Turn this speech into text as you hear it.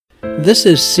This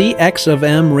is CX of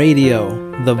M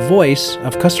Radio, the voice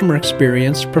of customer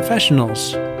experience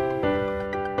professionals.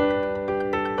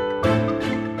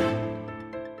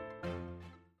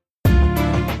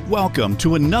 Welcome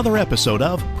to another episode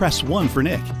of Press 1 for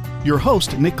Nick. Your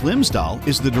host, Nick Glimsdahl,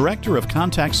 is the Director of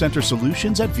Contact Center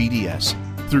Solutions at VDS.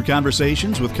 Through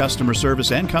conversations with customer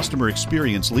service and customer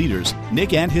experience leaders,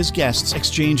 Nick and his guests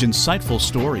exchange insightful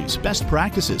stories, best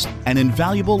practices, and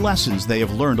invaluable lessons they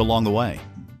have learned along the way.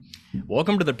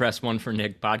 Welcome to the Press 1 for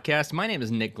Nick podcast. My name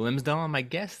is Nick Glimsdahl, and my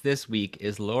guest this week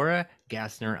is Laura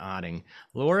Gassner Otting.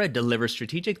 Laura delivers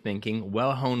strategic thinking,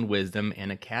 well-honed wisdom,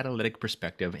 and a catalytic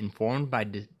perspective informed by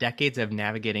decades of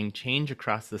navigating change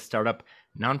across the startup,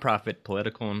 nonprofit,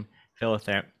 political, and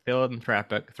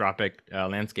philanthropic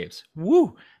landscapes.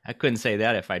 Woo! I couldn't say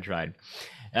that if I tried.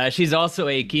 She's also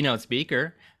a keynote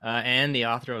speaker and the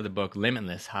author of the book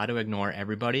Limitless, How to Ignore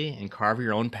Everybody and Carve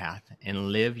Your Own Path and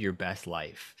Live Your Best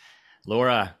Life.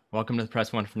 Laura, welcome to the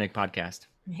Press 1 for Nick podcast.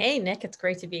 Hey, Nick, it's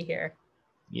great to be here.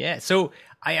 Yeah, so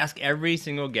I ask every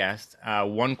single guest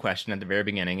one question at the very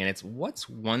beginning, and it's what's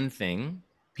one thing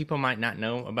people might not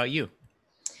know about you?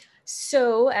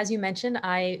 So, as you mentioned,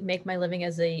 I make my living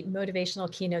as a motivational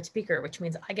keynote speaker, which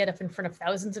means I get up in front of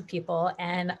thousands of people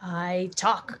and I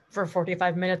talk for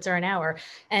 45 minutes or an hour.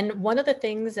 And one of the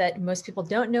things that most people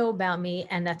don't know about me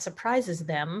and that surprises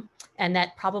them, and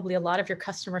that probably a lot of your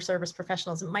customer service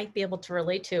professionals might be able to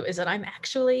relate to, is that I'm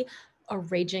actually a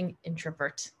raging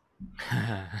introvert.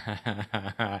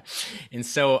 And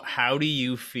so how do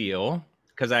you feel?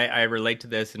 Because I relate to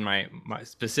this in my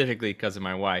specifically because of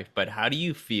my wife, but how do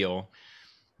you feel?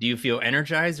 Do you feel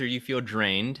energized or you feel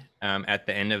drained at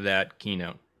the end of that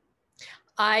keynote?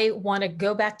 I want to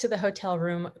go back to the hotel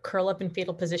room, curl up in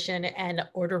fetal position and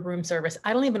order room service.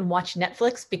 I don't even watch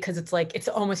Netflix because it's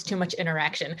almost too much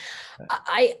interaction.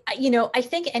 I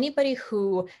think anybody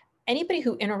who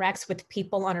interacts with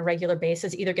people on a regular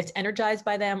basis either gets energized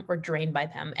by them or drained by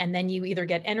them. And then you either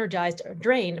get energized or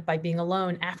drained by being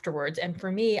alone afterwards. And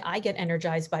for me, I get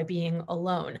energized by being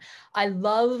alone. I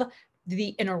love the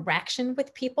interaction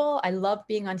with people. I love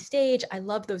being on stage. I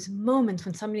love those moments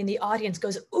when somebody in the audience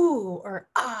goes, ooh, or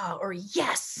ah, or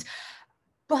yes.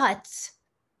 But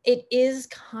it is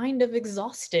kind of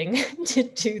exhausting to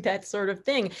do that sort of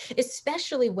thing,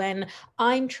 especially when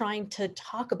I'm trying to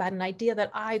talk about an idea that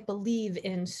I believe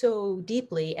in so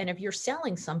deeply. And if you're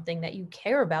selling something that you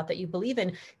care about, that you believe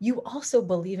in, you also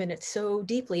believe in it so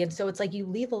deeply. And so it's like you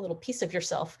leave a little piece of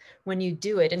yourself when you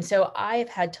do it. And so I've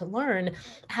had to learn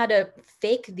how to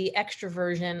fake the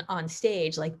extroversion on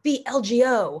stage, like be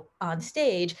LGO on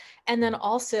stage, and then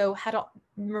also how to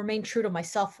remain true to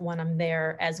myself when I'm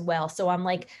there as well. So I'm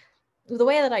like, the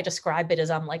way that I describe it is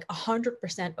I'm like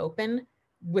 100% open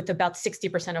with about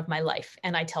 60% of my life.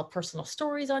 And I tell personal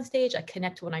stories on stage. I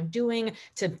connect what I'm doing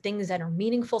to things that are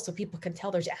meaningful so people can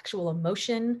tell there's actual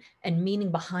emotion and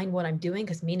meaning behind what I'm doing,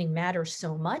 because meaning matters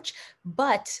so much.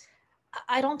 But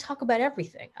I don't talk about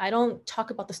everything. I don't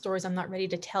talk about the stories I'm not ready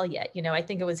to tell yet. I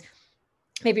think it was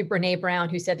maybe Brene Brown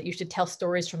who said that you should tell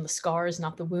stories from the scars,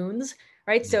 not the wounds,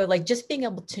 right? So like just being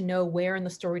able to know where in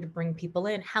the story to bring people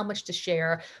in, how much to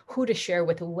share, who to share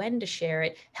with, when to share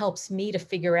it, helps me to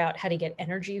figure out how to get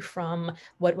energy from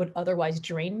what would otherwise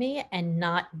drain me and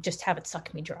not just have it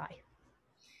suck me dry.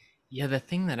 Yeah, the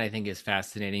thing that I think is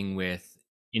fascinating with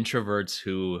introverts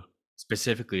who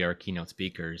specifically are keynote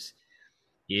speakers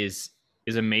is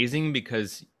amazing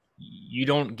because you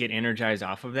don't get energized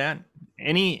off of that.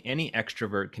 Any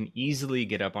extrovert can easily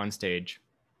get up on stage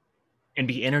and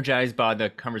be energized by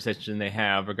the conversation they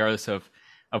have, regardless of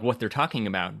what they're talking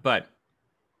about. But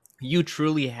you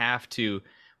truly have to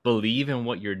believe in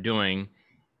what you're doing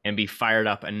and be fired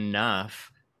up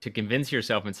enough to convince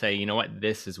yourself and say, you know what,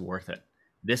 this is worth it.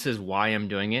 This is why I'm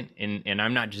doing it. And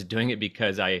I'm not just doing it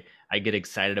because I get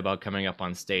excited about coming up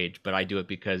on stage, but I do it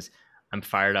because I'm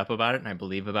fired up about it and I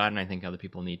believe about it, and I think other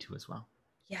people need to as well.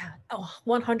 Yeah,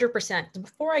 100%.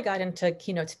 Before I got into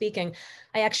keynote speaking,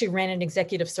 I actually ran an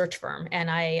executive search firm, and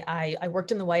I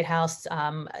worked in the White House,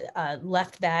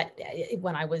 left that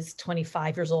when I was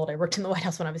 25 years old. I worked in the White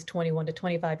House when I was 21 to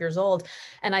 25 years old,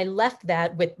 and I left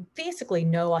that with basically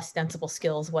no ostensible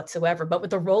skills whatsoever, but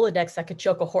with a Rolodex that could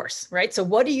choke a horse, right? So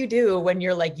what do you do when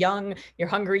you're like young, you're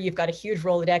hungry, you've got a huge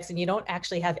Rolodex, and you don't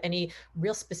actually have any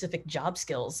real specific job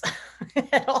skills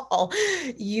at all?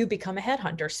 You become a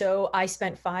headhunter. So I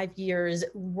spent 5 years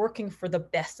working for the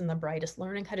best and the brightest,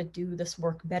 learning how to do this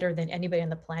work better than anybody on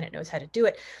the planet knows how to do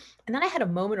it. And then I had a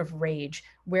moment of rage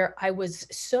where I was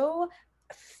so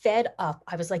fed up.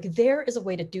 I was like, there is a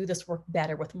way to do this work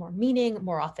better with more meaning,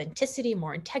 more authenticity,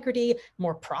 more integrity,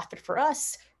 more profit for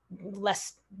us.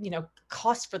 less,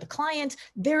 cost for the client.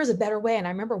 There's a better way. And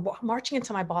I remember marching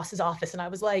into my boss's office and I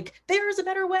was like, there's a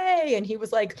better way. And he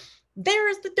was like,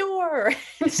 there's the door.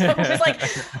 And so it was like,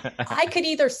 I could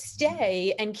either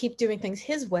stay and keep doing things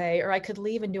his way, or I could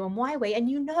leave and do them my way. And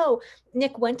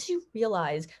Nick, once you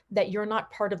realize that you're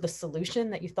not part of the solution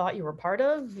that you thought you were part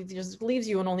of, it just leaves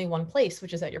you in only one place,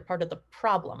 which is that you're part of the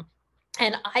problem.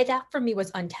 And that for me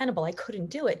was untenable. I couldn't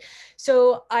do it.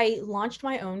 So I launched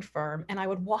my own firm, and I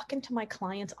would walk into my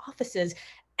clients' offices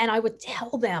and I would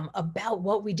tell them about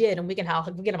what we did. And we can have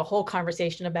a whole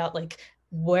conversation about like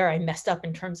where I messed up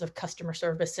in terms of customer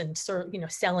service and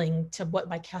selling to what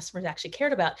my customers actually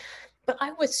cared about. But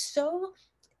I was so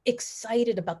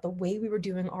excited about the way we were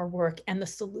doing our work and the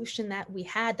solution that we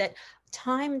had, that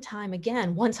time and time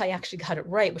again, once I actually got it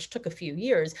right, which took a few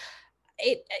years,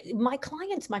 my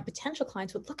potential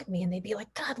clients would look at me and they'd be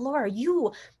like, God, Laura,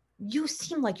 you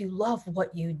seem like you love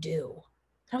what you do.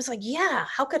 And I was like, yeah,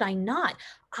 how could I not?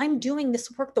 I'm doing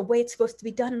this work the way it's supposed to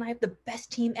be done, and I have the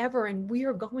best team ever, and we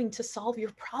are going to solve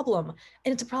your problem.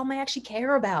 And it's a problem I actually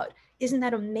care about. Isn't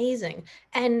that amazing?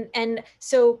 And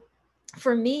so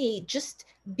for me, just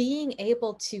being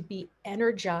able to be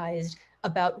energized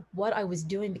about what I was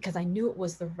doing because I knew it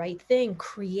was the right thing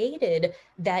created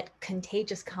that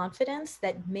contagious confidence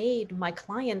that made my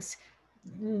clients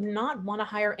not want to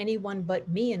hire anyone but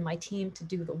me and my team to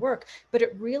do the work. But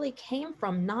it really came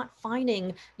from not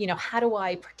finding, how do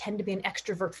I pretend to be an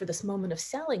extrovert for this moment of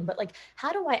selling, but like,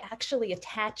 how do I actually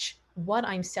attach what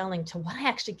I'm selling to what I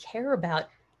actually care about,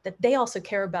 that they also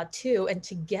care about too, and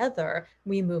together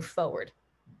we move forward.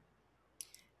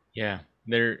 Yeah,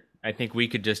 I think we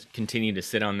could just continue to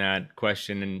sit on that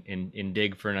question and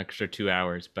dig for an extra 2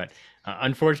 hours, but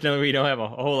unfortunately, we don't have a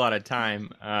whole lot of time.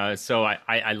 So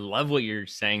I love what you're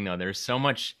saying, though. There's so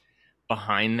much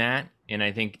behind that, and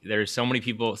I think there's too many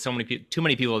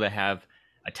people that have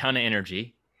a ton of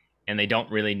energy, and they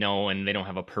don't really know, and they don't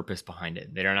have a purpose behind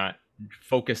it. They're not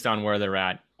focused on where they're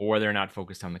at, or they're not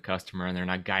focused on the customer, and they're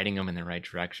not guiding them in the right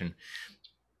direction.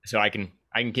 So I can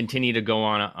continue to go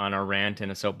on a rant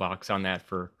and a soapbox on that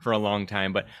for a long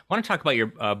time, but I want to talk about your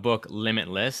book,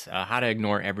 Limitless, How to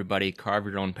Ignore Everybody, Carve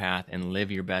Your Own Path, and Live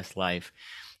Your Best Life.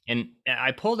 And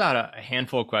I pulled out a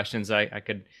handful of questions. I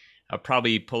could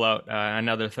probably pull out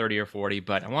another 30 or 40,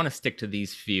 but I want to stick to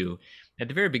these few. At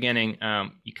the very beginning,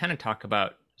 you kind of talk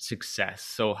about success.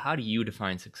 So how do you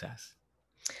define success?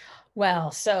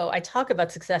 Well, so I talk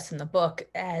about success in the book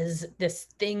as this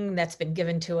thing that's been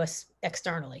given to us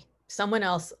externally. Someone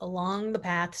else along the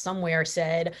path somewhere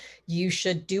said, you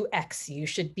should do X, you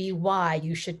should be Y,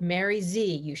 you should marry Z,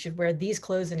 you should wear these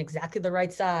clothes in exactly the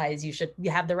right size, you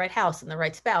have the right house and the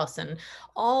right spouse, and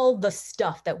all the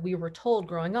stuff that we were told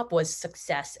growing up was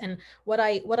success. And what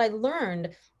I learned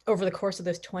over the course of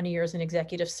those 20 years in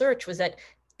executive search was that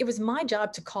it was my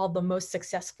job to call the most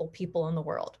successful people in the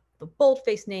world, the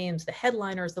bold-faced names, the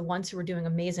headliners, the ones who were doing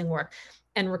amazing work,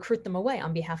 and recruit them away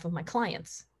on behalf of my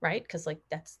clients, right? Because like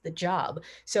that's the job.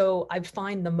 So I'd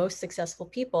find the most successful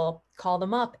people, call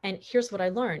them up, and here's what I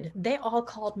learned. They all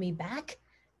called me back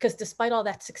because despite all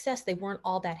that success, they weren't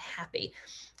all that happy.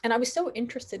 And I was so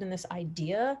interested in this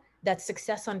idea that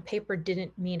success on paper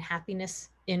didn't mean happiness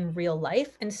in real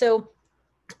life. And so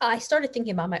I started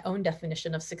thinking about my own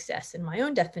definition of success. And my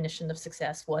own definition of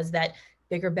success was that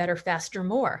bigger, better, faster,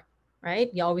 more,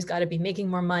 right? You always got to be making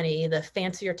more money, the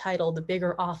fancier title, the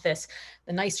bigger office,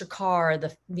 the nicer car,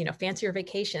 the fancier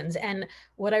vacations. And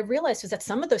what I realized was that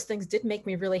some of those things did make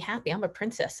me really happy. I'm a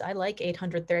princess. I like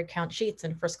 800 third count sheets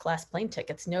and first class plane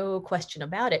tickets, no question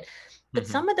about it. But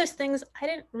some of those things I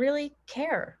didn't really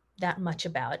care that much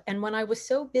about. And when I was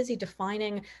so busy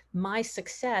defining my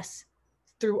success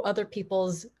through other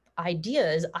people's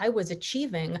ideas, I was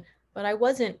achieving, but I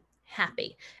wasn't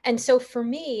happy. And so for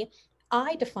me,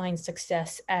 I define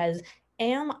success as,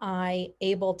 am I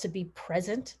able to be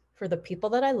present for the people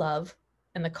that I love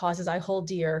and the causes I hold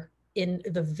dear in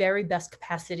the very best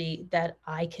capacity that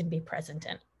I can be present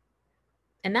in?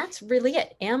 And that's really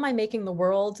it. Am I making the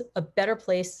world a better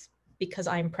place because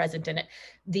I'm present in it?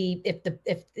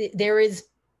 If there is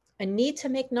a need to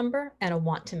make number and a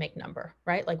want to make number,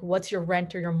 right? Like what's your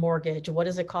rent or your mortgage? What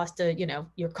does it cost to,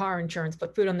 your car insurance,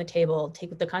 put food on the table,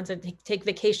 take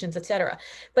vacations, etc.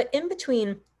 But in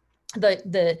between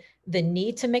the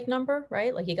need to make number,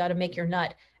 right? Like you got to make your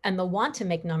nut, and the want to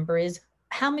make number is,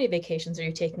 how many vacations are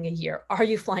you taking a year? Are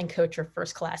you flying coach or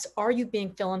first class? Are you being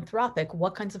philanthropic?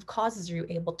 What kinds of causes are you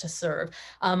able to serve?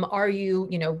 Are you,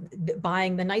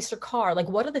 buying the nicer car? Like,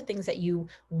 what are the things that you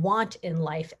want in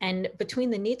life? And between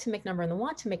the need to make number and the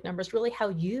want to make number is really how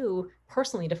you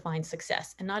personally define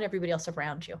success, and not everybody else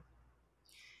around you.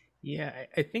 Yeah,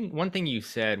 I think one thing you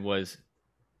said was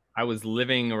I was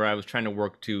living or I was trying to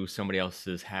work to somebody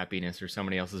else's happiness or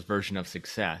somebody else's version of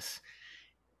success.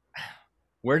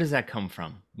 Where does that come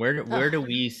from? Where do Ugh.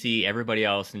 we see everybody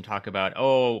else and talk about,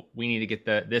 oh, we need to get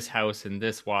this house and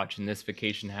this watch and this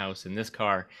vacation house and this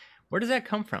car? Where does that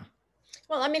come from?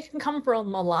 Well, I mean, it can come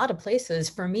from a lot of places.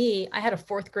 For me, I had a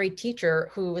fourth grade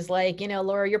teacher who was like,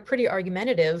 Laura, you're pretty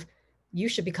argumentative. You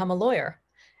should become a lawyer.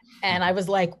 And I was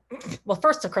like, well,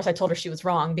 first, of course, I told her she was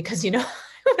wrong because,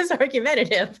 I was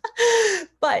argumentative.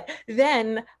 But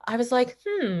then I was like,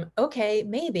 okay,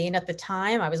 maybe. And at the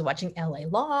time I was watching LA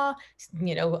Law,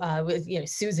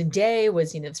 Susan Day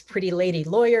was, this pretty lady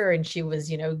lawyer, and she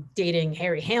was, dating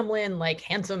Harry Hamlin, like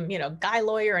handsome, guy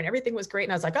lawyer, and everything was great.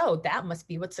 And I was like, oh, that must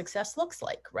be what success looks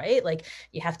like, right? Like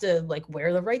you have to like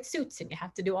wear the right suits and you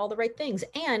have to do all the right things.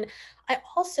 And I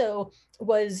also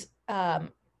was,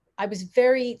 I was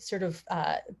very sort of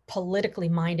politically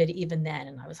minded even then.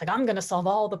 And I was like, I'm going to solve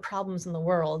all the problems in the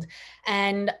world.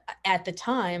 And at the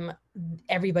time,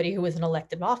 everybody who was in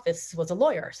elected office was a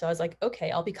lawyer. So I was like,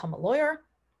 okay, I'll become a lawyer,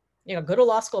 go to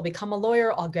law school, become a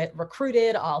lawyer. I'll get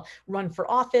recruited. I'll run for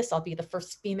office. I'll be the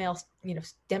first female,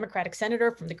 Democratic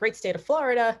senator from the great state of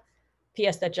Florida.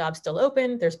 P.S. That job's still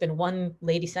open. There's been one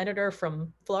lady senator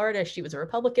from Florida. She was a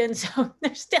Republican. So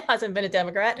there still hasn't been a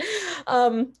Democrat.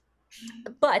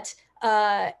 But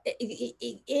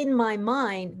in my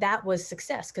mind, that was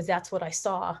success because that's what I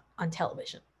saw on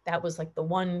television. That was like the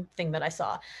one thing that I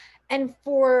saw. And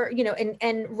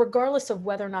and regardless of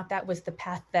whether or not that was the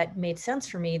path that made sense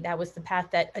for me, that was the path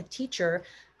that a teacher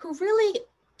who really,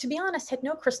 to be honest, had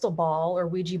no crystal ball or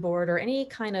Ouija board or any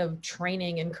kind of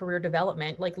training in career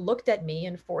development, like looked at me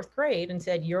in fourth grade and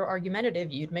said, you're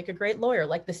argumentative, you'd make a great lawyer,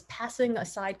 like this passing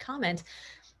aside comment.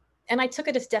 And I took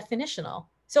it as definitional.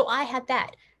 So I had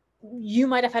that. You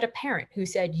might have had a parent who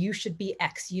said you should be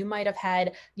X. You might have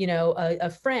had, a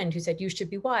friend who said you should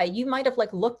be Y. You might have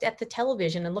like looked at the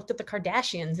television and looked at the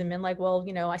Kardashians and been like, well,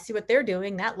 I see what they're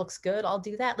doing. That looks good. I'll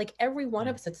do that. Like every one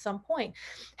of us at some point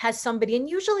has somebody, and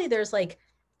usually there's like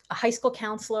a high school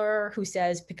counselor who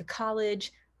says, pick a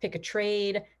college, pick a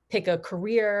trade, pick a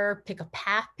career, pick a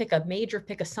path, pick a major,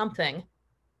 pick a something.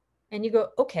 And you go,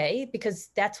 okay, because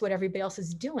that's what everybody else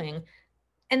is doing.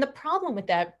 And the problem with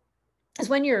that is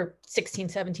when you're 16,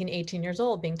 17, 18 years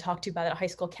old being talked to by that high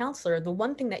school counselor, the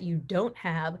one thing that you don't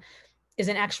have is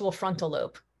an actual frontal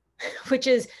lobe, which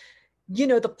is,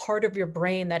 the part of your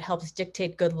brain that helps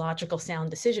dictate good, logical, sound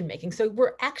decision making. So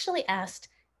we're actually asked,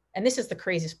 and this is the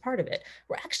craziest part of it,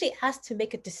 we're actually asked to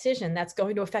make a decision that's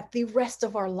going to affect the rest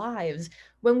of our lives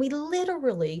when we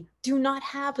literally do not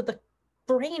have the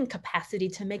brain capacity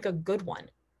to make a good one.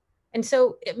 And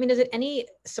so, I mean, is it any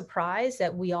surprise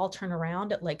that we all turn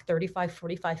around at like 35,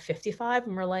 45, 55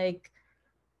 and we're like,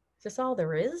 is this all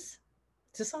there is?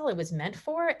 Is this all it was meant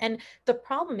for? And the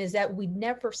problem is that we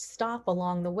never stop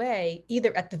along the way,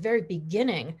 either at the very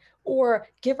beginning or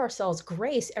give ourselves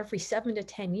grace every 7 to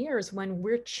 10 years when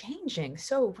we're changing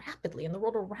so rapidly and the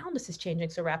world around us is changing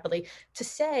so rapidly, to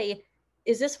say,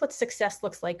 is this what success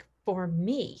looks like for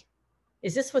me?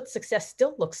 Is this what success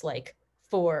still looks like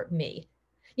for me?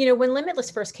 When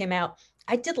Limitless first came out,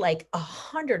 I did like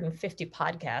 150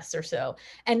 podcasts or so.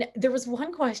 And there was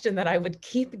one question that I would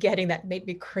keep getting that made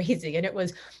me crazy. And it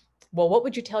was, well, what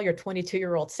would you tell your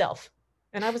 22-year-old self?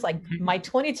 And I was like, my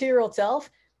 22-year-old self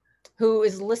who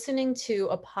is listening to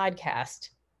a podcast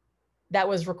that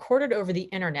was recorded over the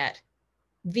internet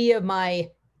via my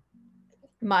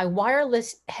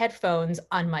wireless headphones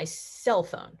on my cell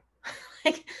phone.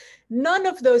 Like, none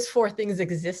of those four things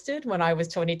existed when I was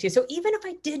 22. So even if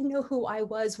I did know who I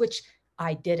was, which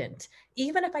I didn't,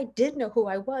 even if I did know who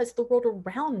I was, the world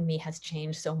around me has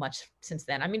changed so much since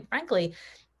then. I mean, frankly,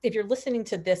 if you're listening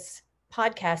to this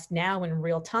podcast now in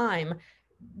real time,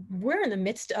 we're in the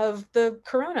midst of the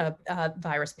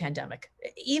coronavirus pandemic.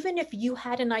 Even if you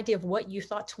had an idea of what you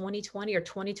thought 2020 or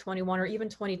 2021 or even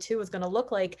 22 was going to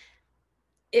look like,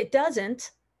 it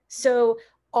doesn't. So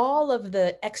all of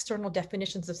the external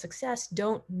definitions of success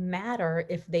don't matter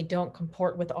if they don't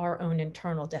comport with our own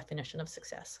internal definition of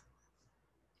success.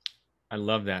 I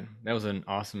love that. That was an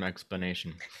awesome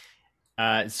explanation.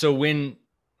 So when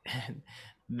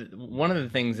one of the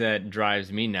things that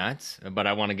drives me nuts, but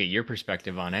I want to get your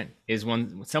perspective on it, is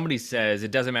when somebody says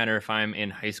it doesn't matter if I'm in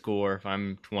high school or if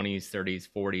I'm 20s, 30s,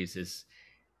 40s,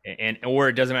 or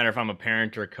it doesn't matter if I'm a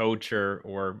parent or a coach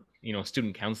or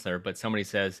student counselor, but somebody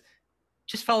says,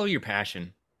 just follow your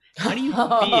passion. How do you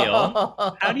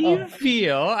feel? How do you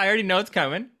feel? I already know it's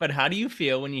coming, but how do you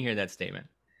feel when you hear that statement?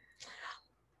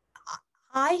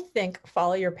 I think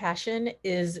follow your passion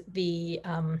is the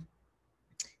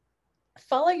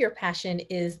Follow your passion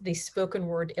is the spoken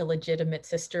word illegitimate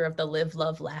sister of the live,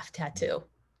 love, laugh tattoo.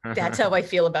 That's how I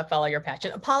feel about follow your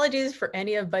passion. Apologies for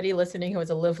anybody listening who has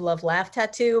a live, love, laugh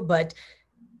tattoo, but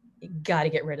you got to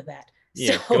get rid of that.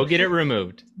 Yeah, So go get it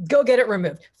removed. Go get it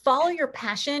removed. Follow your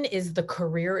passion is the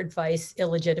career advice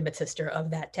illegitimate sister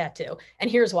of that tattoo.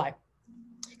 And here's why.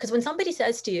 Because when somebody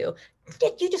says to you,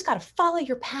 you just got to follow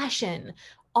your passion,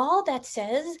 all that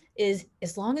says is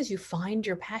as long as you find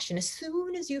your passion, as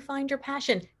soon as you find your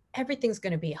passion, everything's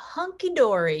going to be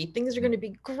hunky-dory. Things are going to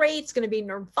be great. It's going to be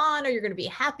nirvana. You're going to be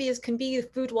happy as can be. The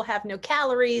food will have no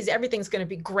calories. Everything's going to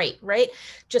be great, right?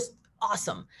 Just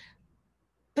awesome.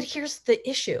 But here's the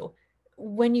issue.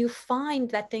 When you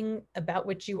find that thing about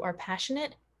which you are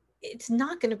passionate, it's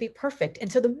not going to be perfect.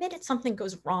 And so the minute something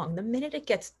goes wrong, the minute it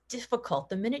gets difficult,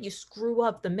 the minute you screw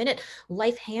up, the minute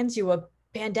life hands you a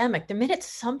pandemic, the minute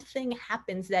something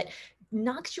happens that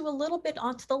knocks you a little bit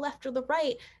onto the left or the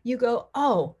right, you go,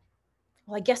 oh,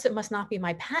 well, I guess it must not be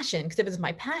my passion, because if it's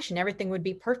my passion, everything would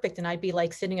be perfect. And I'd be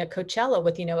like sitting at Coachella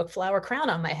with, a flower crown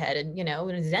on my head and, in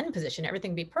a Zen position,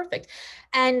 everything would be perfect.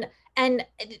 And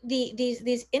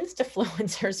these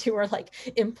Instafluencers who are like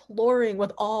imploring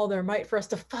with all their might for us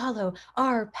to follow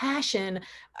our passion,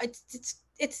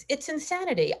 it's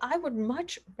insanity. I would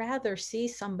much rather see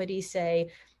somebody say,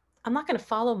 I'm not going to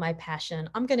follow my passion.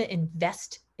 I'm going to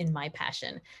invest in my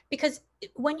passion. Because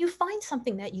when you find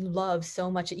something that you love so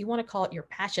much that you want to call it your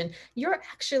passion, you're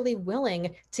actually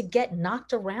willing to get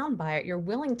knocked around by it. You're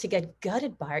willing to get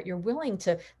gutted by it. You're willing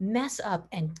to mess up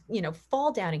and,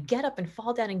 fall down and get up and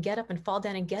fall down and get up and fall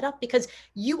down and get up because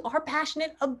you are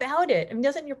passionate about it. I mean,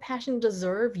 doesn't your passion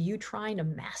deserve you trying to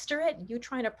master it, you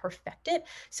trying to perfect it?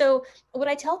 So what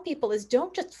I tell people is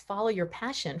don't just follow your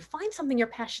passion, find something you're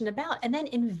passionate about and then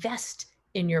invest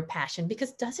in your passion,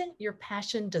 because doesn't your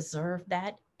passion deserve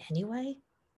that anyway?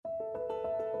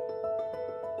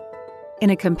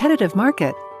 In a competitive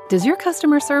market, does your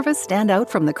customer service stand out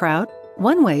from the crowd?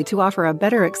 One way to offer a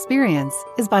better experience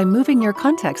is by moving your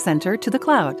contact center to the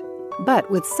cloud.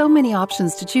 But with so many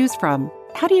options to choose from,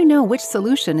 how do you know which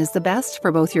solution is the best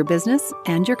for both your business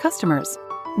and your customers?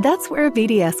 That's where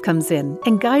VDS comes in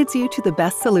and guides you to the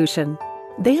best solution.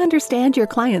 They understand your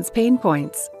clients' pain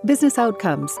points, business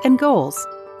outcomes, and goals.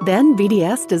 Then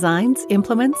VDS designs,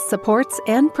 implements, supports,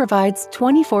 and provides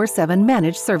 24/7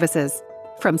 managed services.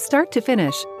 From start to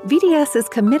finish, VDS is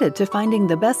committed to finding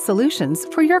the best solutions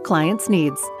for your clients'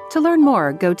 needs. To learn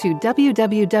more, go to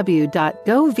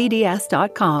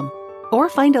www.govds.com or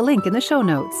find a link in the show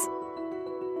notes.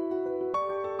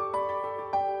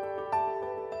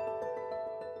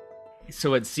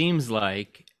 So it seems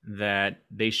like that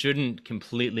they shouldn't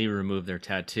completely remove their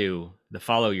tattoo, the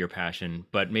follow your passion,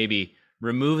 but maybe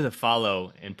remove the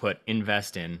follow and put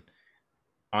invest in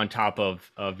on top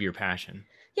of your passion.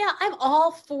 Yeah, I'm all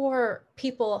for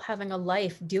people having a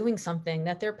life doing something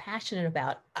that they're passionate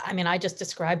about. I mean, I just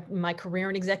described my career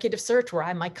in executive search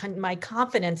where my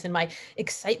confidence and my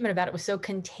excitement about it was so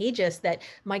contagious that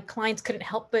my clients couldn't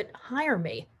help but hire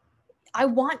me. I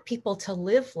want people to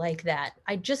live like that.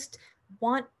 I just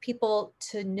want people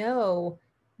to know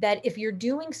that if you're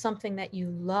doing something that you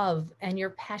love and you're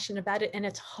passionate about it and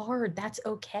it's hard, that's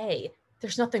okay.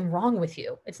 There's nothing wrong with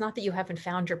you. It's not that you haven't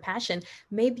found your passion.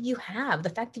 Maybe you have. The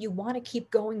fact that you want to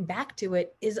keep going back to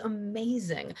it is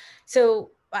amazing.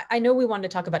 So I know we wanted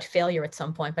to talk about failure at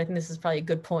some point, but I think this is probably a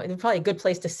good point, probably a good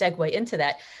place to segue into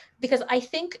that, because I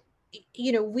think,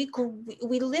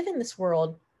 we live in this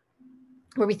world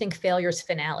where we think failure is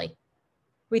finale.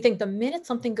 We think the minute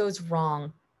something goes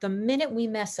wrong, the minute we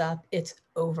mess up, it's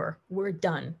over. We're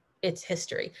done. It's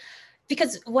history.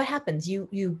 Because what happens?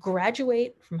 You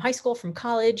graduate from high school, from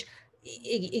college,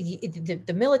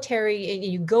 the military, and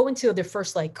you go into the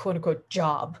first quote unquote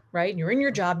job, right? And you're in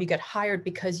your job, you get hired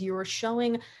because you are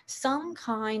showing some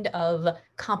kind of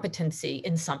competency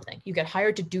in something. You get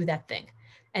hired to do that thing.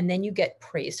 And then you get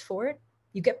praised for it.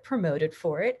 You get promoted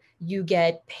for it. You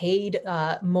get paid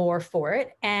more for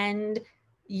it. And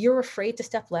you're afraid to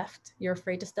step left, you're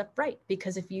afraid to step right,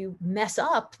 because if you mess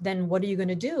up, then what are you going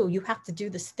to do? You have to do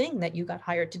this thing that you got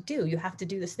hired to do. You have to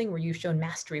do this thing where you've shown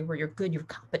mastery, where you're good, you're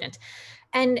competent.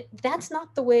 And that's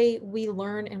not the way we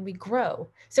learn and we grow.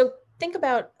 So think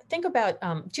about, do you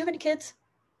have any kids?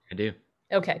 I do.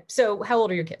 Okay. So how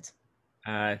old are your kids?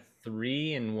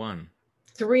 3 and 1.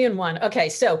 3 and 1. Okay.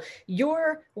 So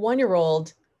your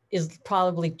 1-year-old is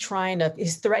probably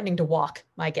is threatening to walk,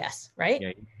 my guess, right?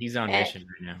 Yeah, he's on mission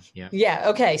right now. Yeah. Yeah.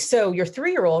 Okay. So your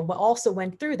 3-year-old also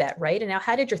went through that, right? And now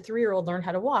how did your 3-year-old learn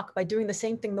how to walk? By doing the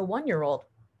same thing the 1-year-old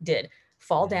did.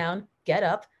 Fall down, get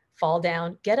up, fall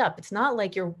down, get up. It's not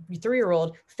like your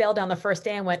 3-year-old fell down the first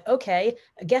day and went, okay,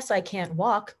 I guess I can't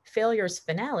walk. Failure's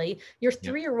finale. Your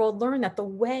 3-year-old learned that the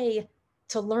way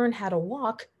to learn how to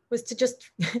walk was to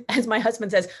just, as my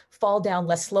husband says, fall down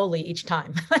less slowly each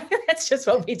time. That's just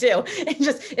what we do. And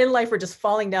just in life, we're just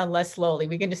falling down less slowly.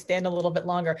 We can just stand a little bit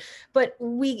longer. But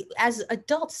we, as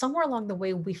adults, somewhere along the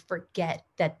way, we forget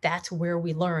that that's where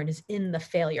we learn, is in the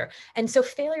failure. And so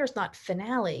failure is not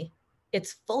finale.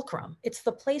 It's fulcrum. It's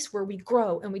the place where we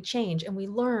grow and we change and we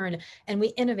learn and we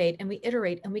innovate and we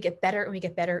iterate and we get better and we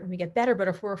get better and we get better. But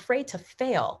if we're afraid to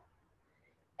fail,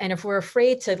 and if we're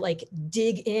afraid to like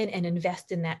dig in and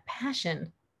invest in that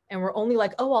passion, and we're only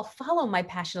like, oh, I'll follow my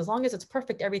passion as long as it's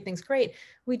perfect, everything's great,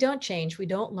 we don't change, we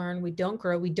don't learn, we don't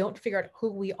grow, we don't figure out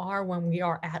who we are when we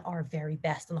are at our very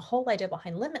best. And the whole idea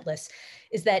behind Limitless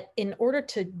is that in order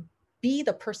to be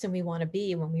the person we want to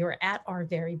be when we are at our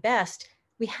very best,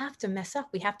 we have to mess up,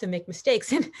 we have to make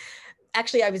mistakes. And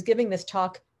actually, I was giving this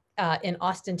talk in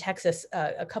Austin, Texas,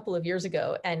 a couple of years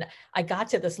ago. And I got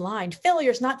to this line,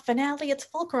 failure's not finale, it's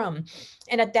fulcrum.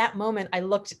 And at that moment, I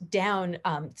looked down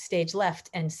stage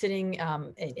left, and sitting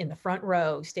in the front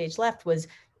row, stage left, was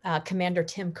Commander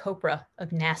Tim Kopra of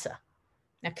NASA.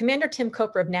 Now, Commander Tim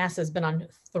Kopra of NASA has been on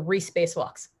 3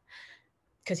 spacewalks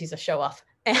because he's a show off.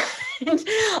 And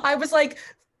I was like,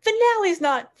 finale's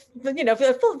not,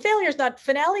 failure's not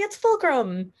finale, it's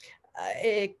fulcrum.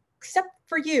 Except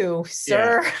for you,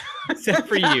 sir. Yeah. Except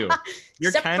for you.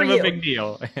 You're kind of a big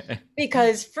deal.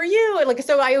 Because for you, like,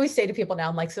 so I always say to people now,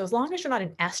 I'm like, so as long as you're not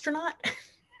an astronaut,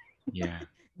 yeah,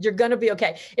 you're going to be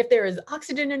okay. If there is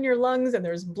oxygen in your lungs and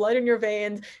there's blood in your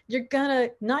veins, you're going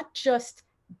to not just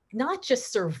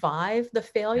survive the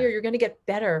failure, you're going to get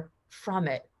better from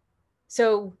it.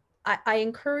 So I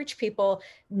encourage people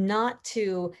not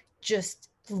to just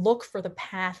look for the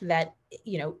path that,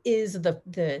 is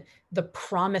the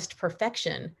promised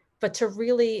perfection, but to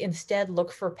really instead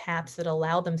look for paths that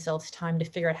allow themselves time to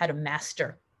figure out how to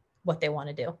master what they want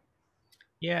to do.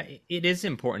 Yeah, it is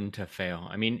important to fail.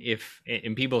 I mean,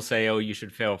 and people say, oh, you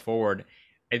should fail forward.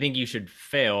 I think you should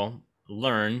fail,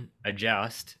 learn,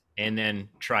 adjust, and then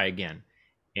try again.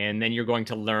 And then you're going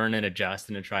to learn and adjust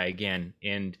and try again.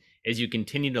 And as you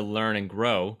continue to learn and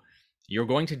grow, you're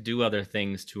going to do other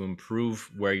things to improve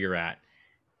where you're at.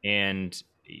 And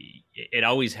it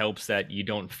always helps that you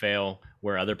don't fail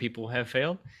where other people have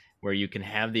failed, where you can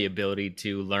have the ability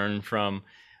to learn from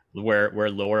where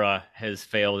Laura has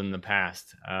failed in the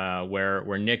past,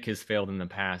 where Nick has failed in the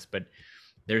past. But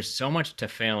there's so much to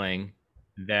failing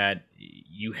that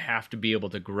you have to be able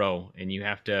to grow, and you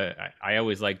have to, I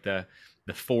always like the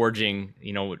forging,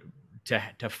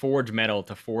 to forge metal,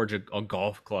 to forge a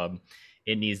golf club,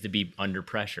 it needs to be under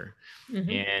pressure. Mm-hmm.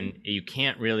 And you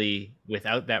can't really,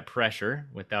 without that pressure,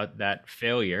 without that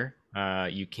failure,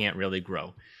 you can't really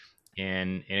grow.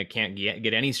 And it can't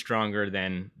get any stronger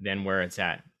than where it's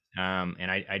at.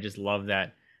 And I just love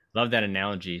that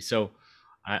analogy. So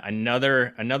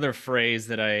another phrase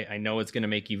that I know it's going to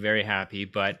make you very happy,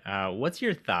 but what's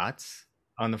your thoughts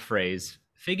on the phrase,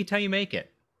 fake it till you make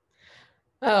it?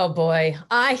 Oh boy,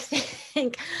 I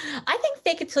think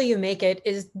fake it till you make it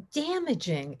is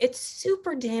damaging. It's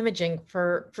super damaging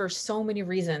for so many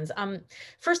reasons.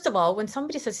 First of all, when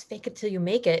somebody says fake it till you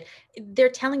make it, they're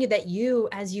telling you that you,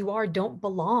 as you are, don't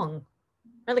belong.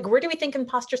 Right? Like, where do we think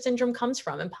imposter syndrome comes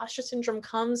from? Imposter syndrome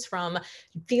comes from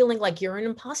feeling like you're an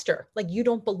imposter, like you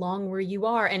don't belong where you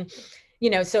are. And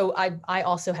so I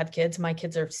also have kids. My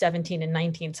kids are 17 and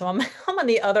 19. So I'm on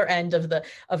the other end of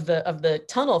the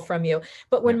tunnel from you.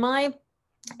 But when my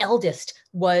eldest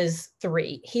was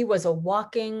 3, he was a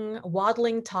walking,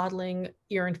 waddling, toddling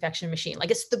ear infection machine. Like,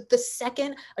 it's the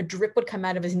second a drip would come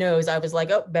out of his nose, I was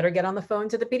like, oh, better get on the phone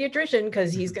to the pediatrician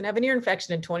because he's going to have an ear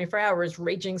infection in 24 hours,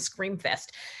 raging scream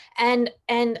fest. And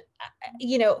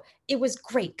it was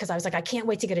great because I was like, I can't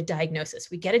wait to get a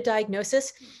diagnosis. We get a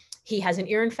diagnosis. He has an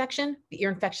ear infection. The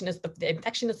ear infection is the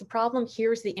infection is the problem.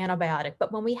 Here's the antibiotic.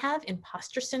 But when we have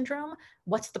imposter syndrome,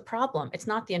 what's the problem? It's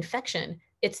not the infection,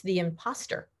 it's the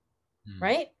imposter,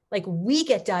 right? Like, we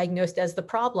get diagnosed as the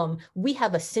problem. We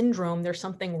have a syndrome. There's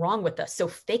something wrong with us. So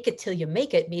fake it till you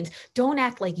make it means don't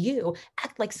act like you,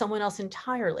 act like someone else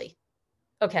entirely.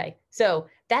 Okay, so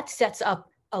that sets up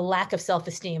a lack of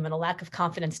self-esteem and a lack of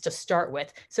confidence to start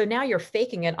with. So now you're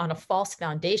faking it on a false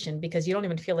foundation because you don't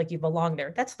even feel like you belong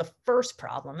there. That's the first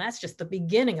problem. That's just the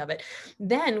beginning of it.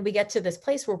 Then we get to this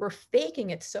place where we're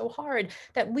faking it so hard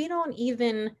that we don't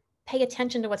even pay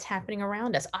attention to what's happening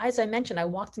around us. As I mentioned, I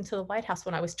walked into the White House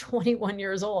when I was 21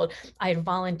 years old. I had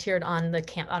volunteered on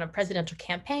a presidential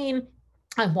campaign.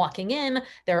 I'm walking in,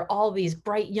 there are all these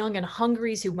bright young and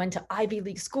hungries who went to Ivy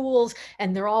League schools,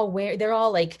 and they're all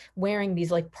like wearing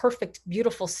these like perfect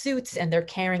beautiful suits, and they're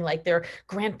carrying like their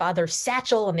grandfather's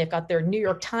satchel, and they've got their New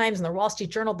York Times and their Wall Street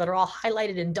Journal that are all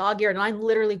highlighted in dog-eared, and I'm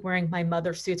literally wearing my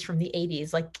mother's suits from the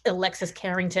 80s, like Alexis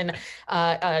Carrington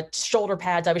shoulder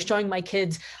pads. I was showing my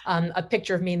kids a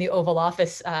picture of me in the Oval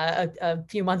Office a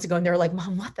few months ago, and they're like,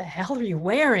 "Mom, what the hell are you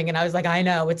wearing?" And I was like, "I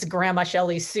know, it's Grandma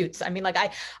Shelley's suits." I mean, like I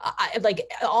like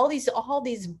all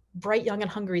these bright young and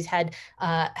hungries had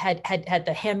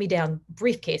the hand-me-down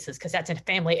briefcases because that's a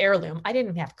family heirloom. I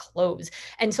didn't have clothes,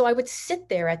 and so I would sit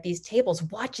there at these tables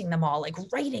watching them all, like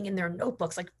writing in their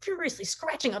notebooks, like furiously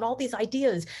scratching on all these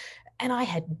ideas. And I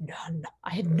had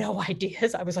no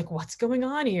ideas. I was like, what's going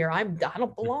on here? I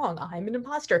don't belong. I'm an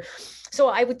imposter. So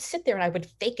I would sit there and I would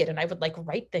fake it, and I would like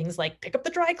write things like pick up the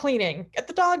dry cleaning, get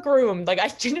the dog groomed. Like I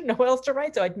didn't know what else to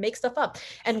write, so I'd make stuff up.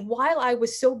 And while I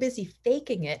was so busy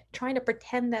faking it, trying to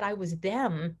pretend that I was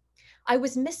them, I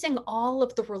was missing all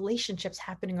of the relationships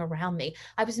happening around me.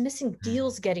 I was missing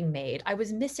deals getting made. I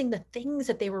was missing the things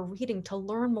that they were reading to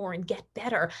learn more and get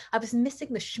better. I was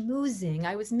missing the schmoozing.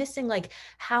 I was missing like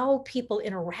how people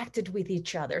interacted with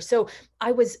each other. So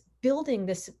I was building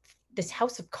this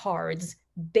house of cards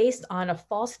based on a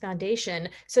false foundation,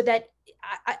 so that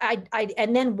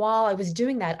and then while I was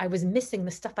doing that, I was missing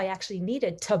the stuff I actually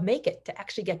needed to make it, to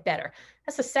actually get better.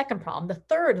 That's the second problem. The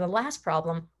third and the last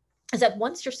problem is that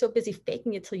once you're so busy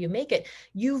faking it till you make it,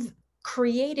 you've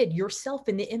created yourself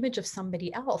in the image of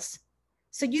somebody else.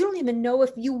 So you don't even know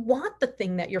if you want the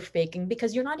thing that you're faking,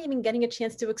 because you're not even getting a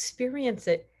chance to experience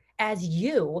it as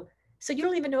you. So you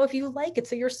don't even know if you like it.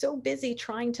 So you're so busy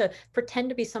trying to pretend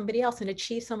to be somebody else and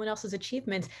achieve someone else's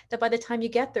achievements that by the time you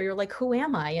get there, you're like, who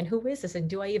am I and who is this? And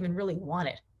do I even really want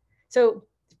it? So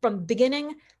from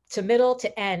beginning to middle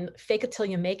to end, fake it till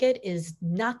you make it is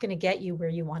not going to get you where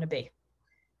you want to be.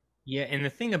 Yeah, and the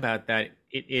thing about that,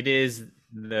 it is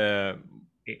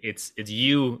it's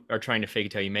you are trying to fake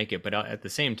it till you make it, but at the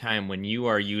same time, when you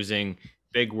are using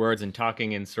big words and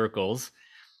talking in circles,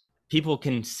 people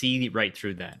can see right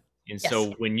through that. And Yes.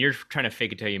 so when you're trying to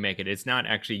fake it till you make it, it's not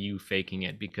actually you faking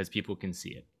it, because people can see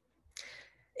it.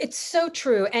 It's so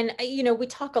true. And, we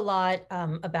talk a lot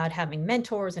about having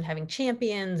mentors and having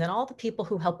champions and all the people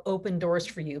who help open doors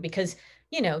for you, because,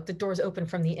 the doors open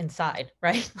from the inside,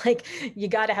 right? Like you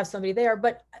got to have somebody there.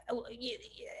 But,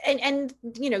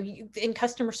 in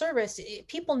customer service,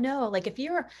 people know, like if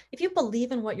you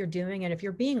believe in what you're doing and if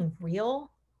you're being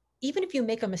real, even if you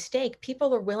make a mistake,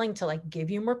 people are willing to like give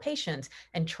you more patience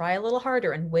and try a little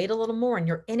harder and wait a little more, and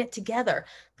you're in it together.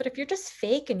 But if you're just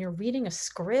fake and you're reading a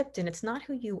script and it's not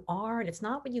who you are and it's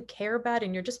not what you care about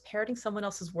and you're just parroting someone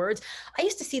else's words, I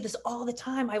used to see this all the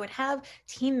time. I would have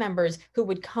team members who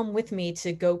would come with me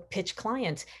to go pitch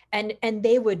clients, and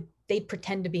they'd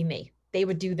pretend to be me. They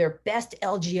would do their best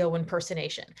LGO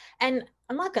impersonation. And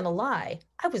I'm not going to lie,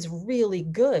 I was really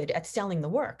good at selling the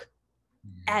work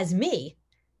as me.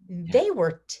 They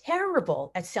were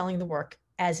terrible at selling the work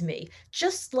as me.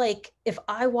 Just like if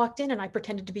I walked in and I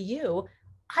pretended to be you,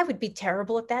 I would be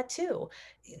terrible at that too.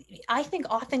 I think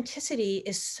authenticity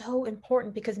is so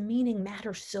important because meaning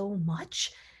matters so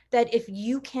much, that if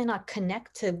you cannot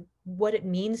connect to what it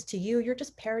means to you, you're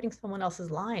just parroting someone else's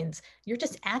lines. You're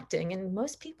just acting, and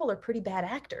most people are pretty bad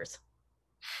actors.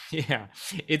 Yeah,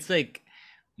 it's like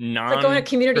It's like going to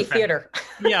community theater.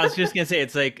 Yeah, I was just gonna say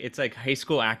it's like high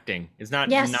school acting. It's not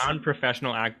Yes.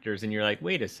 non-professional actors, and you're like,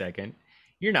 wait a second,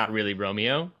 you're not really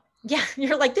Romeo. Yeah,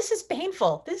 you're like, this is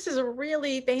painful. This is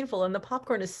really painful. And the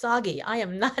popcorn is soggy. I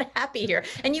am not happy here.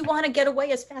 And you want to get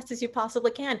away as fast as you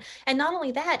possibly can. And not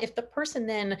only that, if the person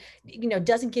then,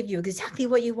 doesn't give you exactly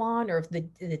what you want, or if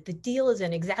the deal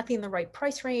isn't exactly in the right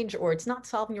price range, or it's not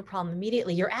solving your problem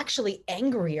immediately, you're actually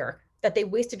angrier that they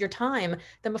wasted your time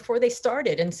than before they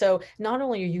started. And so not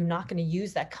only are you not going to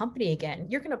use that company again,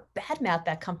 you're going to badmouth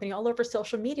that company all over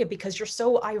social media because you're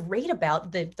so irate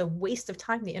about the waste of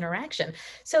time, the interaction.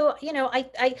 So,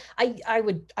 I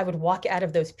would walk out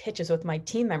of those pitches with my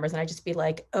team members and I'd just be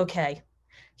like, okay,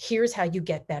 here's how you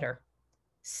get better.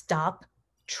 Stop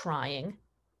trying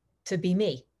to be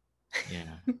me.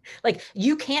 Yeah. Like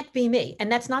you can't be me.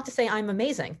 And that's not to say I'm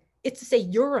amazing. It's to say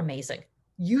you're amazing.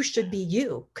 You should be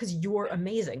you because you're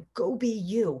amazing. Go be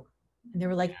you. And they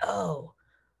were like, oh,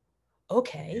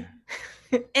 okay.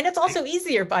 Yeah. And it's also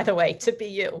easier, by the way, to be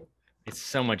you. It's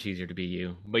so much easier to be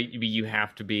you, but you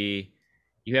have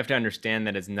to understand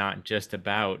that it's not just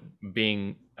about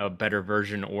being a better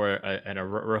version or a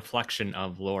reflection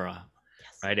of Laura,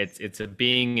 yes. Right? It's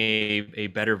being a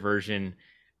better version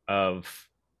of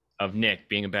Nick,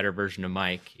 being a better version of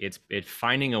Mike. It's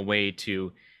finding a way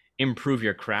to improve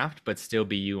your craft, but still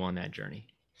be you on that journey?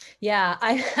 Yeah,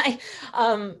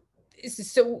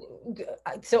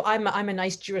 so I'm a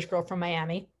nice Jewish girl from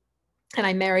Miami, and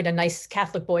I married a nice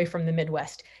Catholic boy from the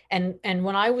Midwest. And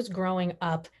when I was growing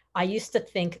up, I used to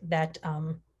think that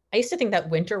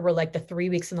winter were like the 3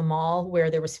 weeks in the mall where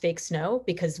there was fake snow,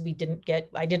 because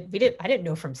I didn't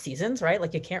know from seasons, right?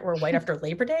 Like, you can't wear white after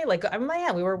Labor Day. Like, I'm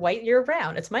Miami, we were white year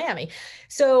round. It's Miami.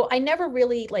 So I never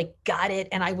really like got it.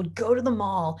 And I would go to the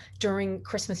mall during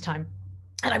Christmas time,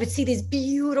 and I would see these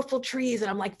beautiful trees,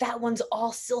 and I'm like, that one's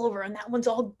all silver and that one's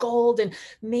all gold. And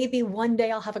maybe one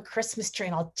day I'll have a Christmas tree,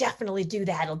 and I'll definitely do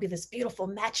that. It'll be this beautiful,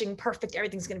 matching, perfect,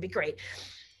 everything's going to be great.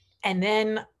 And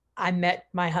then I met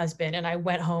my husband, and I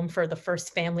went home for the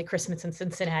first family Christmas in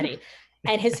Cincinnati.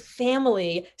 And his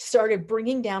family started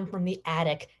bringing down from the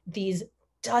attic these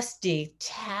dusty,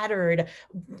 tattered,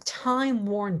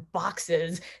 time-worn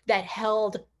boxes that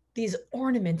held these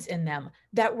ornaments in them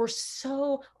that were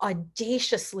so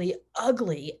audaciously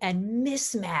ugly and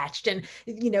mismatched. And,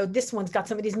 this one's got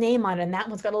somebody's name on it, and that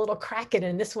one's got a little crack in it,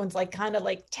 and this one's like kind of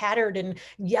like tattered and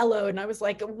yellow. And I was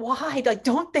like, why? Like,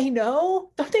 don't they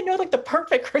know? Don't they know, like, the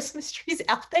perfect Christmas trees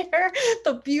out there?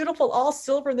 The beautiful all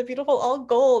silver and the beautiful all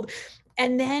gold.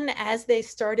 And then as they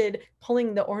started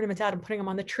pulling the ornaments out and putting them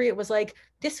on the tree, it was like,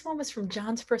 this one was from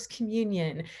John's first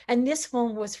communion. And this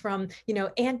one was from,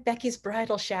 Aunt Becky's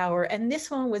bridal shower. And this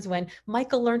one was when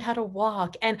Michael learned how to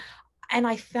walk. And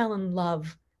I fell in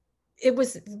love. It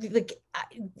was like,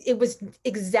 it was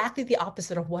exactly the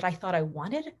opposite of what I thought I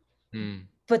wanted.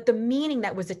 But the meaning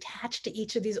that was attached to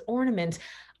each of these ornaments,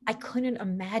 I couldn't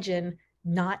imagine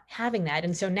not having that.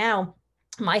 And so now,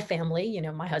 my family,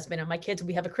 my husband and my kids,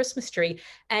 we have a Christmas tree.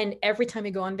 And every time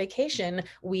we go on vacation,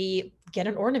 we get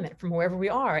an ornament from wherever we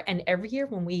are. And every year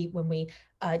when we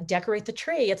decorate the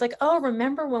tree, it's like, oh,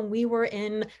 remember when we were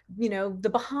in, the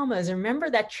Bahamas? Remember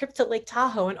that trip to Lake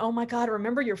Tahoe? And oh my God,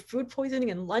 remember your food poisoning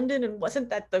in London? And wasn't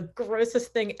that the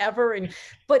grossest thing ever?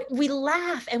 But we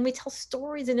laugh and we tell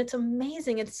stories, and it's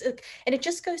amazing. And it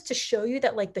just goes to show you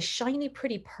that, like, the shiny,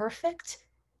 pretty, perfect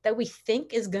that we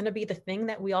think is going to be the thing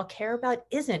that we all care about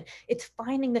isn't. It's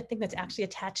finding the thing that's actually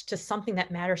attached to something that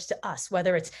matters to us,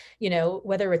 whether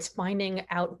it's finding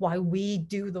out why we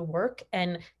do the work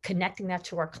and connecting that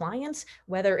to our clients,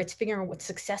 whether it's figuring out what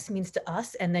success means to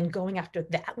us and then going after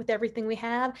that with everything we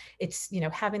have. It's,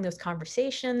 having those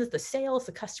conversations, the sales,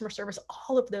 the customer service,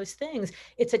 all of those things.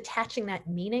 It's attaching that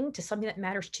meaning to something that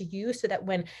matters to you, so that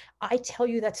when I tell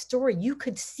you that story, you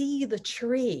could see the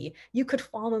tree, you could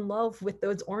fall in love with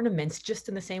those ornaments just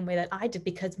in the same way that I did,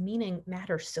 because meaning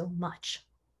matters so much.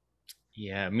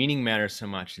 Yeah, meaning matters so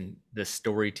much, and the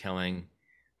storytelling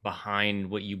behind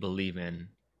what you believe in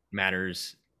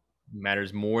matters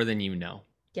more than you know.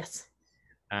 Yes.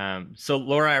 So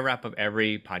Laura, I wrap up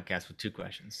every podcast with 2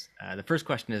 questions. The first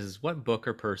question is, what book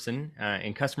or person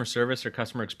in customer service or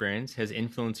customer experience has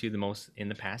influenced you the most in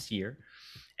the past year?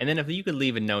 And then if you could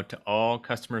leave a note to all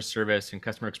customer service and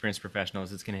customer experience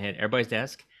professionals, it's going to hit everybody's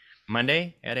desk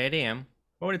Monday at 8 a.m.,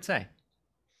 what would it say?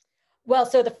 Well,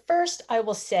 so the first I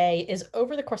will say is,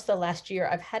 over the course of the last year,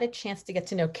 I've had a chance to get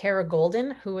to know Kara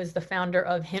Golden, who is the founder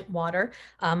of Hint Water.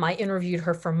 I interviewed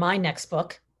her for my next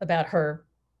book about her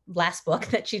last book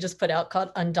that she just put out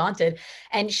called Undaunted.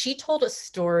 And she told a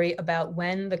story about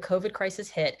when the COVID crisis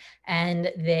hit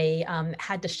and they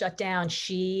had to shut down.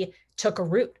 She took a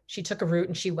route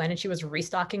and she went and she was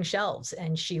restocking shelves,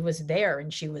 and she was there,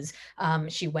 and she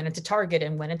went into Target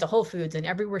and went into Whole Foods and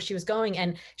everywhere she was going.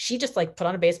 And she just like put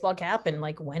on a baseball cap and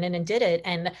like went in and did it.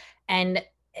 And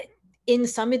in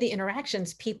some of the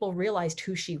interactions, people realized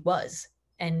who she was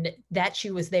and that she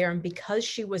was there. And because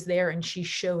she was there and she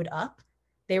showed up,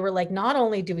 they were like, not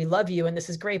only do we love you and this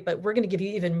is great, but we're going to give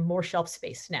you even more shelf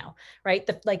space now, right?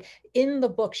 Like in the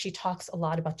book, she talks a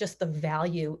lot about just the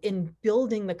value in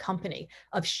building the company,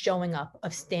 of showing up,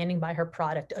 of standing by her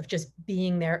product, of just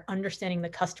being there, understanding the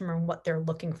customer and what they're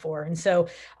looking for. And so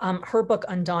her book,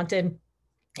 Undaunted,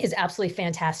 is absolutely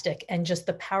fantastic. And just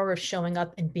the power of showing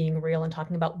up and being real and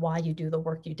talking about why you do the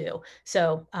work you do.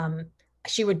 So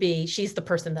she's the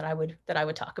person that I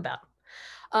would talk about.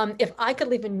 If I could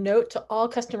leave a note to all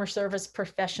customer service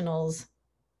professionals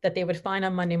that they would find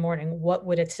on Monday morning, what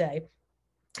would it say?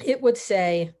 It would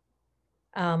say,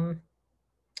 find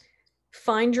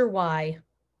your why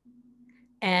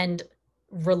and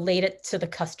relate it to the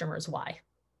customer's why.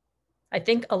 I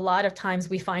think a lot of times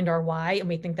we find our why and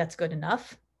we think that's good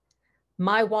enough.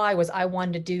 My why was I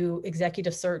wanted to do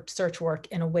executive search work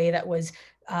in a way that was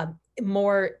had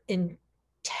more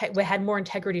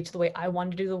integrity to the way I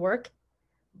wanted to do the work.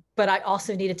 but I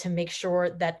also needed to make sure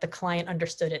that the client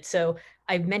understood it. So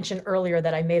I mentioned earlier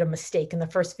that I made a mistake in the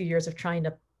first few years of trying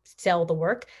to sell the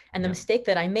work. And the mistake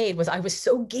that I made was I was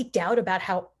so geeked out about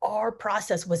how our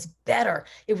process was better.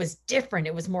 It was different.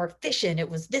 It was more efficient. It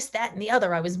was this, that, and the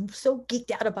other. I was so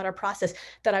geeked out about our process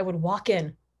that I would walk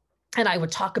in and I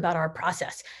would talk about our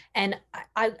process. And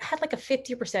I had like a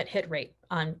 50% hit rate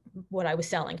on what I was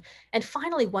selling. And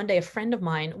finally, one day, a friend of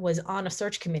mine was on a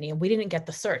search committee and we didn't get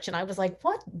the search. And I was like,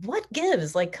 what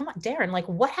gives? Like, come on, Darren, like,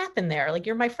 what happened there? Like,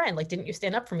 you're my friend. Like, didn't you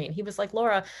stand up for me? And he was like,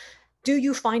 Laura, do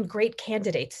you find great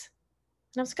candidates?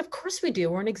 And I was like, of course we do.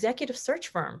 We're an executive search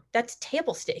firm. That's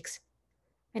table stakes.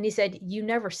 And he said, you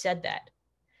never said that.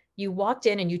 You walked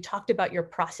in and you talked about your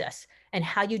process and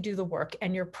how you do the work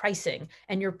and your pricing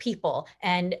and your people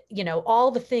and, you know, all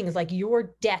the things like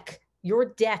your deck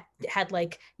had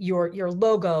like your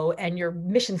logo and your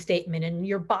mission statement and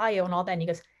your bio and all that. And he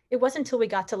goes, it wasn't until we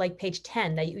got to like page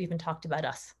 10 that you even talked about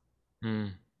us.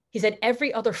 He said,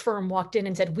 every other firm walked in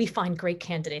and said, we find great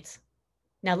candidates.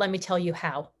 Now, let me tell you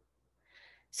how.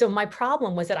 So my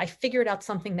problem was that I figured out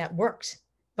something that worked,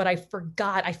 but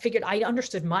I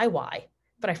understood my why,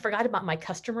 but I forgot about my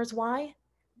customers' why.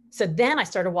 So then I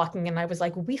started walking in and I was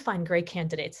like, we find great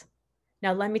candidates.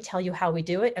 Now, let me tell you how we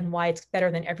do it and why it's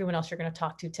better than everyone else you're going to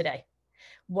talk to today.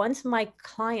 Once my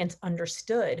clients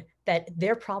understood that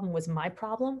their problem was my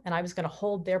problem and I was going to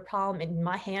hold their problem in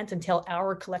my hands until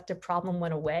our collective problem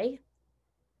went away,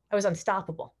 I was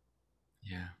unstoppable.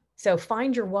 Yeah. So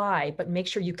find your why, but make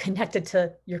sure you connect it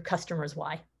to your customer's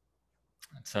why.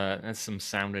 That's some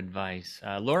sound advice.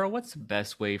 Laura, what's the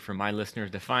best way for my listeners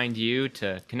to find you,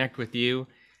 to connect with you,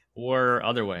 or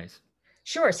other ways?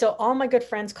 Sure. So all my good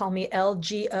friends call me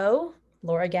LGO.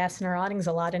 Laura Gassner Otting's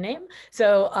a lot of name.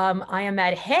 So I am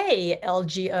at Hey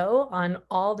LGO on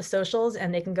all the socials,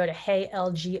 and they can go to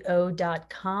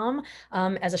heylgo.com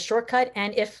as a shortcut.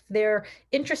 And if they're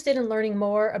interested in learning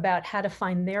more about how to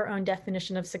find their own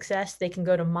definition of success, they can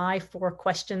go to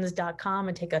my4questions.com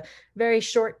and take a very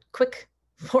short, quick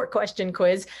 4-question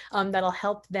quiz that'll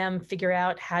help them figure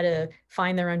out how to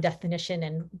find their own definition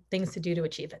and things to do to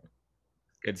achieve it.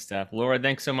 Good stuff. Laura,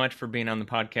 thanks so much for being on the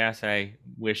podcast. I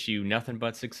wish you nothing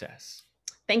but success.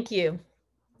 Thank you.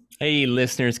 Hey,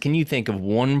 listeners, can you think of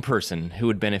one person who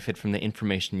would benefit from the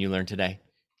information you learned today?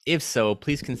 If so,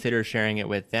 please consider sharing it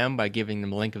with them by giving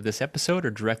them a link of this episode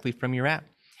or directly from your app.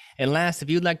 And last, if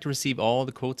you'd like to receive all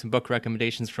the quotes and book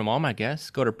recommendations from all my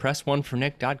guests, go to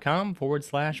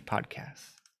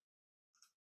pressonefornick.com/podcast.